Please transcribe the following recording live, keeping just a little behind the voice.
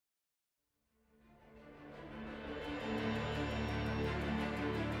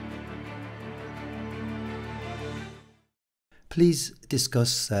Please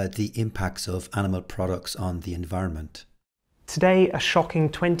discuss the impacts of animal products on the environment. Today, a shocking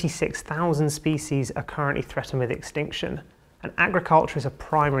 26,000 species are currently threatened with extinction, and agriculture is a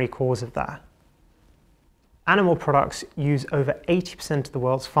primary cause of that. Animal products use over 80% of the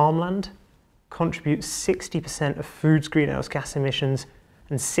world's farmland, contribute 60% of food's greenhouse gas emissions,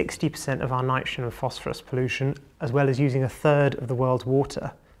 and 60% of our nitrogen and phosphorus pollution, as well as using a third of the world's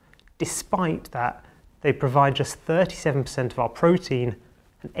water. Despite that, they provide just 37% of our protein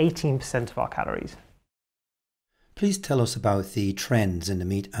and 18% of our calories. Please tell us about the trends in the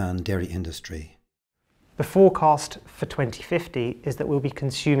meat and dairy industry. The forecast for 2050 is that we'll be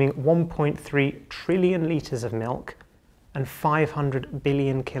consuming 1.3 trillion litres of milk and 500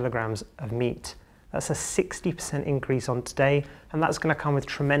 billion kilograms of meat. That's a 60% increase on today, and that's going to come with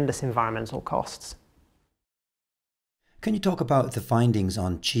tremendous environmental costs. Can you talk about the findings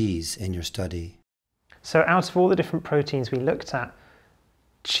on cheese in your study? So out of all the different proteins we looked at,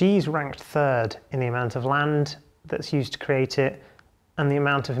 cheese ranked third in the amount of land that's used to create it and the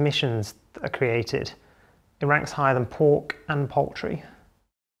amount of emissions that are created. It ranks higher than pork and poultry.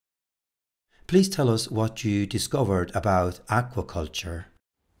 Please tell us what you discovered about aquaculture.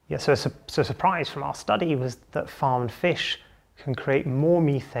 Yeah, so a surprise from our study was that farmed fish can create more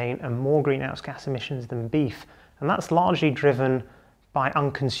methane and more greenhouse gas emissions than beef, and that's largely driven by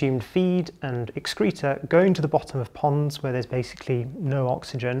unconsumed feed and excreta going to the bottom of ponds where there's basically no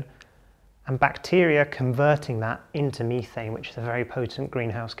oxygen, and bacteria converting that into methane, which is a very potent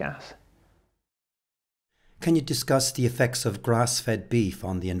greenhouse gas. Can you discuss the effects of grass-fed beef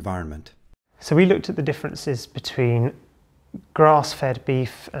on the environment? So we looked at the differences between grass-fed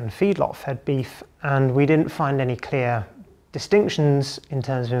beef and feedlot-fed beef, and we didn't find any clear distinctions in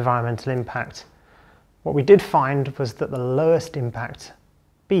terms of environmental impact. What we did find was that the lowest impact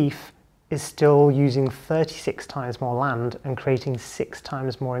beef is still using 36 times more land and creating 6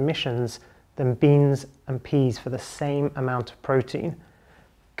 times more emissions than beans and peas for the same amount of protein.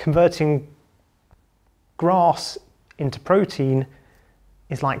 Converting grass into protein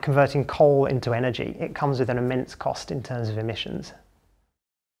is like converting coal into energy. It comes with an immense cost in terms of emissions.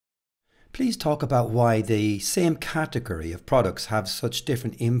 Please talk about why the same category of products have such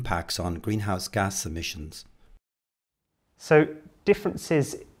different impacts on greenhouse gas emissions. So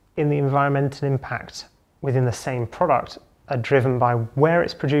differences in the environmental impact within the same product are driven by where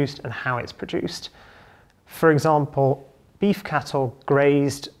it's produced and how it's produced. For example, beef cattle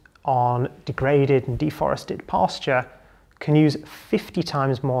grazed on degraded and deforested pasture can use 50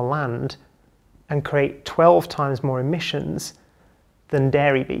 times more land and create 12 times more emissions than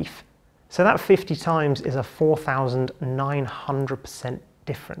dairy beef. So that 50 times is a 4,900%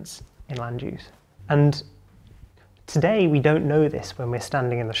 difference in land use. And today we don't know this when we're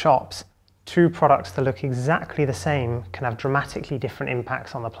standing in the shops. Two products that look exactly the same can have dramatically different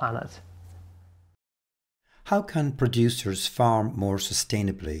impacts on the planet. How can producers farm more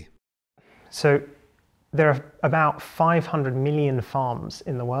sustainably? So there are about 500 million farms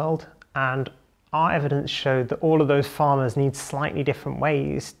in the world, and our evidence showed that all of those farmers need slightly different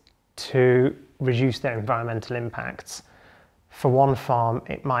ways to reduce their environmental impacts. For one farm,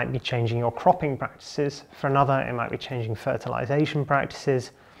 it might be changing your cropping practices. For another, it might be changing fertilization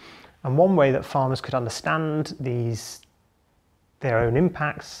practices. And one way that farmers could understand their own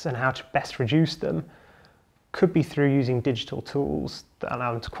impacts and how to best reduce them could be through using digital tools that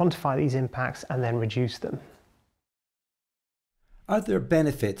allow them to quantify these impacts and then reduce them. Are there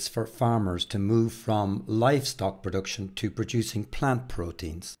benefits for farmers to move from livestock production to producing plant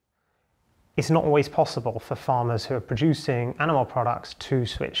proteins? It's not always possible for farmers who are producing animal products to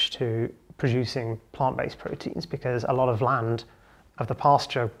switch to producing plant-based proteins, because a lot of land of the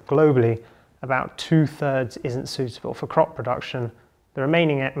pasture globally, about 2/3 isn't suitable for crop production. The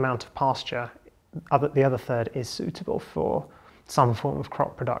remaining amount of pasture, the other third, is suitable for some form of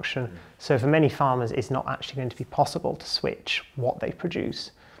crop production. So for many farmers, it's not actually going to be possible to switch what they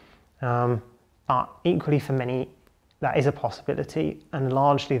produce. But equally for many, that is a possibility, and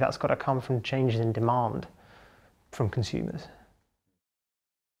largely that's got to come from changes in demand from consumers.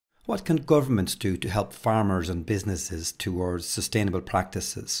 What can governments do to help farmers and businesses towards sustainable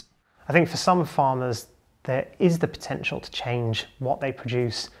practices? I think for some farmers, there is the potential to change what they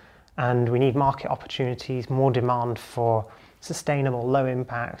produce, and we need market opportunities, more demand for sustainable, low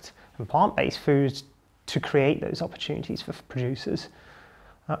impact and plant-based foods to create those opportunities for producers.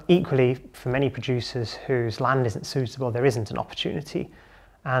 Equally, for many producers whose land isn't suitable, there isn't an opportunity,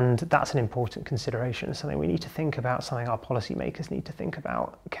 and that's an important consideration, something we need to think about, something our policymakers need to think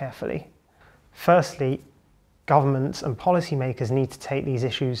about carefully. Firstly, governments and policymakers need to take these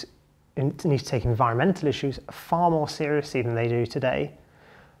issues need to take environmental issues far more seriously than they do today.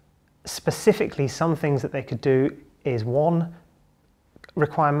 Specifically, some things that they could do is, one,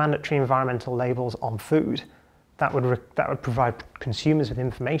 require mandatory environmental labels on food. That would provide consumers with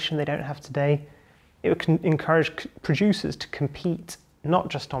information they don't have today. It would encourage producers to compete not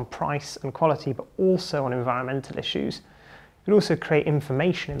just on price and quality, but also on environmental issues. It would also create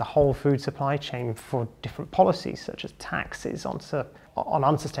information in the whole food supply chain for different policies, such as taxes on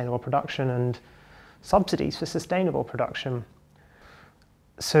unsustainable production and subsidies for sustainable production.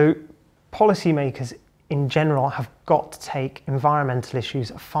 So policymakers in general have got to take environmental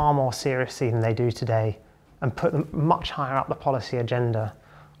issues far more seriously than they do today and put them much higher up the policy agenda.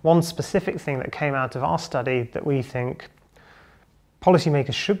 One specific thing that came out of our study that we think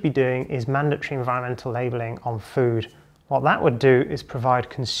policymakers should be doing is mandatory environmental labelling on food. What that would do is provide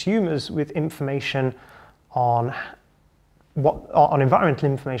consumers with information on environmental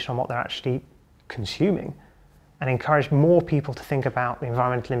information on what they're actually consuming, and encourage more people to think about the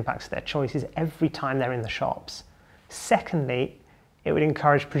environmental impacts of their choices every time they're in the shops. Secondly, it would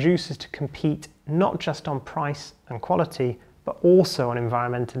encourage producers to compete not just on price and quality, but also on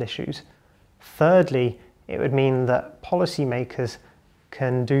environmental issues. Thirdly, it would mean that policymakers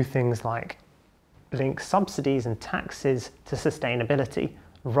can do things like link subsidies and taxes to sustainability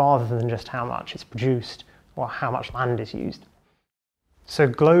rather than just how much is produced or how much land is used. So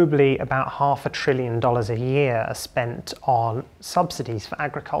globally, about $500 billion a year are spent on subsidies for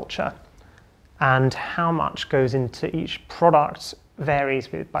agriculture, and how much goes into each product varies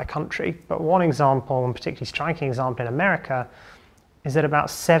by country. But one example, and particularly striking example in America, is that about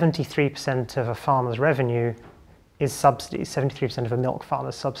 73% of a farmer's revenue is subsidies. 73% of a milk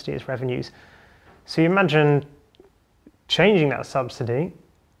farmer's subsidy is revenues. So you imagine changing that subsidy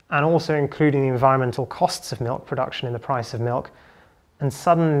and also including the environmental costs of milk production in the price of milk, and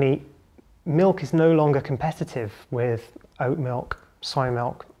suddenly milk is no longer competitive with oat milk, soy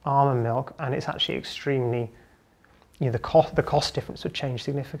milk, almond milk, and it's actually extremely, the cost difference would change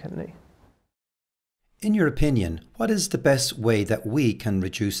significantly. In your opinion, what is the best way that we can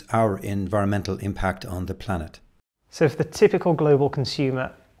reduce our environmental impact on the planet? So for the typical global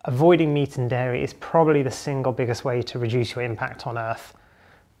consumer, avoiding meat and dairy is probably the single biggest way to reduce your impact on Earth.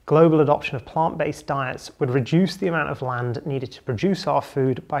 Global adoption of plant-based diets would reduce the amount of land needed to produce our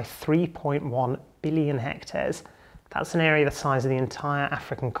food by 3.1 billion hectares. That's an area the size of the entire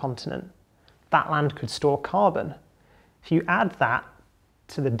African continent. That land could store carbon. If you add that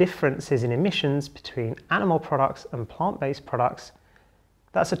to the differences in emissions between animal products and plant-based products,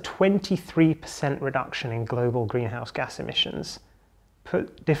 that's a 23% reduction in global greenhouse gas emissions.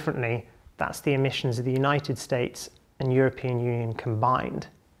 Put differently, that's the emissions of the United States and European Union combined.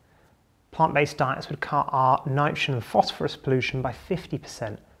 Plant-based diets would cut our nitrogen and phosphorus pollution by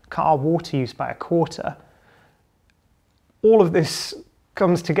 50%, cut our water use by 1/4. All of this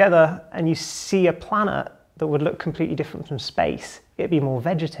comes together and you see a planet that would look completely different from space. It'd be more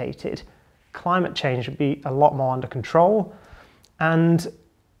vegetated, climate change would be a lot more under control, and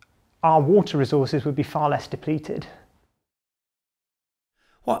our water resources would be far less depleted.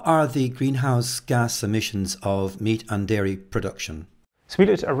 What are the greenhouse gas emissions of meat and dairy production? So we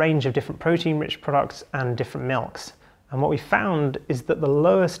looked at a range of different protein-rich products and different milks. And what we found is that the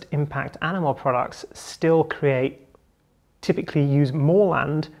lowest impact animal products still typically use more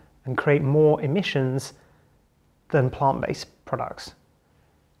land and create more emissions than plant-based products.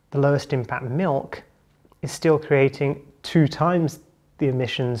 The lowest impact milk is still creating 2 times the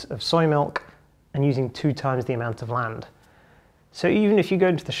emissions of soy milk and using 2 times the amount of land. So even if you go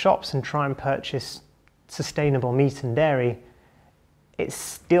into the shops and try and purchase sustainable meat and dairy, it's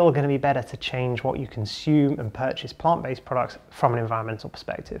still going to be better to change what you consume and purchase plant-based products from an environmental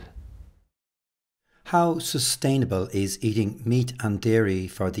perspective. How sustainable is eating meat and dairy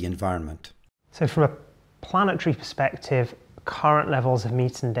for the environment? So from a planetary perspective, current levels of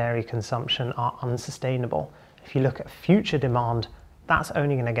meat and dairy consumption are unsustainable. If you look at future demand, that's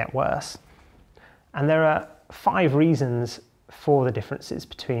only going to get worse. And there are 5 reasons for the differences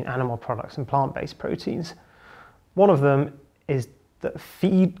between animal products and plant-based proteins. One of them is that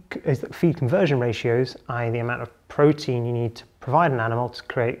feed conversion ratios, i.e. the amount of protein you need to provide an animal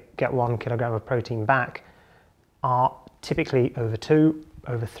to get 1 kilogram of protein back, are typically over 2,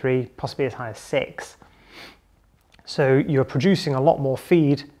 over 3, possibly as high as 6. So you're producing a lot more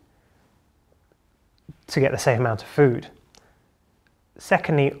feed to get the same amount of food.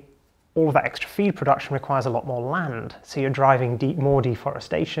 Secondly, all of that extra feed production requires a lot more land, so you're driving more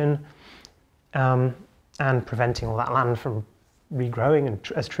deforestation and preventing all that land from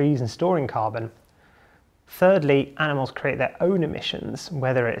regrowing as trees and storing carbon. Thirdly, animals create their own emissions,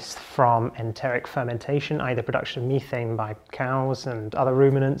 whether it's from enteric fermentation, either production of methane by cows and other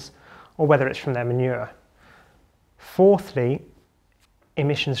ruminants, or whether it's from their manure. Fourthly,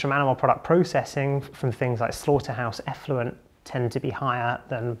 emissions from animal product processing from things like slaughterhouse effluent tend to be higher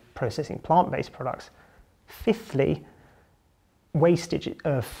than processing plant-based products. Fifthly, wastage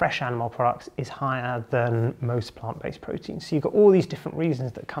of fresh animal products is higher than most plant-based proteins. So you've got all these different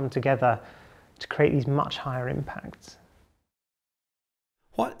reasons that come together to create these much higher impacts.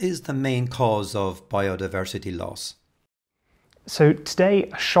 What is the main cause of biodiversity loss? So today,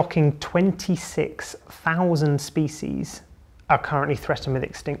 a shocking 26,000 species are currently threatened with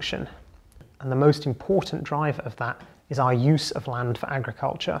extinction. And the most important driver of that is our use of land for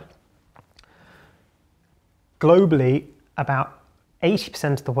agriculture. Globally, about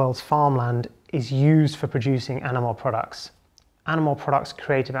 80% of the world's farmland is used for producing animal products. Animal products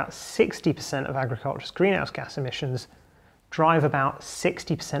create about 60% of agriculture's greenhouse gas emissions, drive about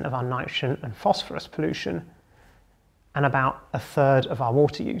 60% of our nitrogen and phosphorus pollution, and about a third of our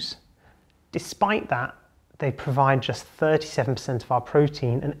water use. Despite that, they provide just 37% of our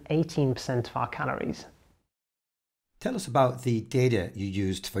protein and 18% of our calories. Tell us about the data you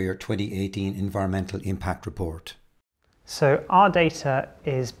used for your 2018 Environmental Impact Report. So our data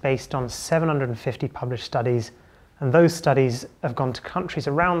is based on 750 published studies, and those studies have gone to countries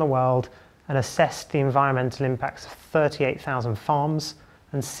around the world and assessed the environmental impacts of 38,000 farms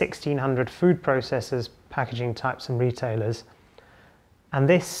and 1,600 food processors, packaging types and retailers. And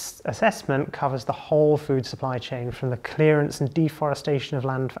this assessment covers the whole food supply chain, from the clearance and deforestation of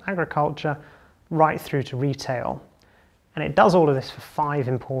land for agriculture right through to retail. And it does all of this for 5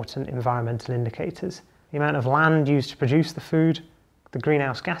 important environmental indicators: the amount of land used to produce the food, the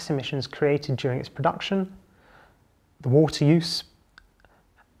greenhouse gas emissions created during its production, the water use,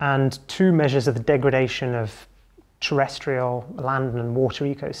 and 2 measures of the degradation of terrestrial land and water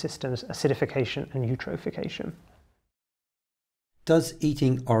ecosystems: acidification and eutrophication. Does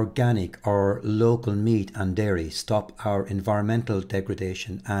eating organic or local meat and dairy stop our environmental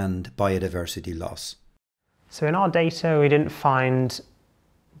degradation and biodiversity loss? So in our data, we didn't find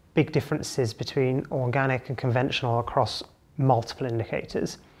big differences between organic and conventional across multiple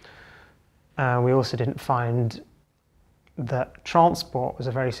indicators. We also didn't find that transport was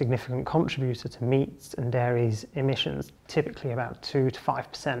a very significant contributor to meats and dairy's emissions, typically about 2 to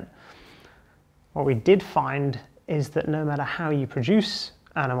 5%. What we did find is that no matter how you produce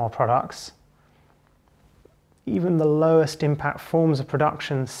animal products, even the lowest impact forms of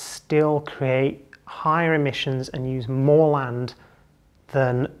production still create higher emissions and use more land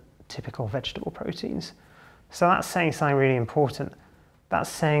than typical vegetable proteins. So that's saying something really important. That's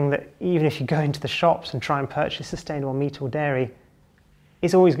saying that even if you go into the shops and try and purchase sustainable meat or dairy,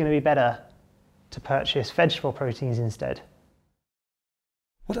 it's always going to be better to purchase vegetable proteins instead.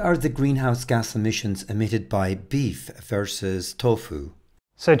 What are the greenhouse gas emissions emitted by beef versus tofu?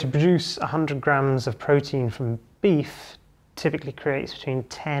 So to produce 100 grams of protein from beef typically creates between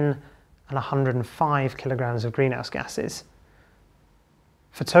 10 and 105 kilograms of greenhouse gases.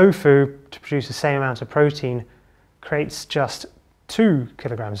 For tofu, to produce the same amount of protein, creates just 2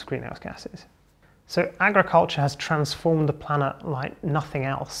 kilograms of greenhouse gases. So agriculture has transformed the planet like nothing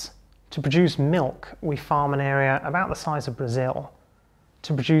else. To produce milk, we farm an area about the size of Brazil.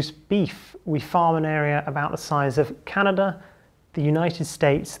 To produce beef, we farm an area about the size of Canada, the United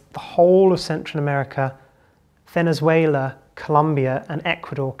States, the whole of Central America, Venezuela, Colombia, and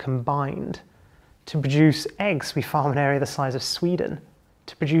Ecuador combined. To produce eggs, we farm an area the size of Sweden.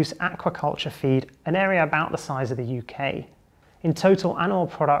 To produce aquaculture feed, an area about the size of the UK. In total, animal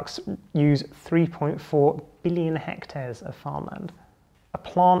products use 3.4 billion hectares of farmland. A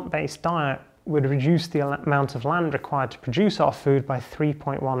plant-based diet would reduce the amount of land required to produce our food by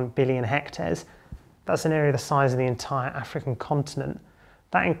 3.1 billion hectares. That's an area the size of the entire African continent.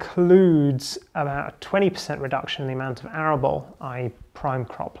 That includes about a 20% reduction in the amount of arable, i.e. prime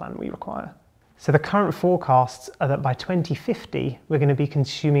cropland, we require. So the current forecasts are that by 2050, we're going to be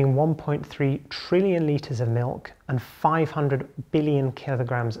consuming 1.3 trillion litres of milk and 500 billion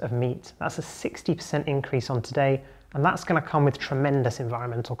kilograms of meat. That's a 60% increase on today, and that's going to come with tremendous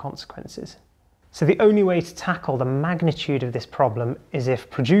environmental consequences. So the only way to tackle the magnitude of this problem is if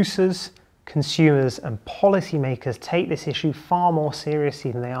producers, consumers, and policymakers take this issue far more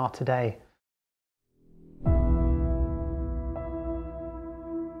seriously than they are today.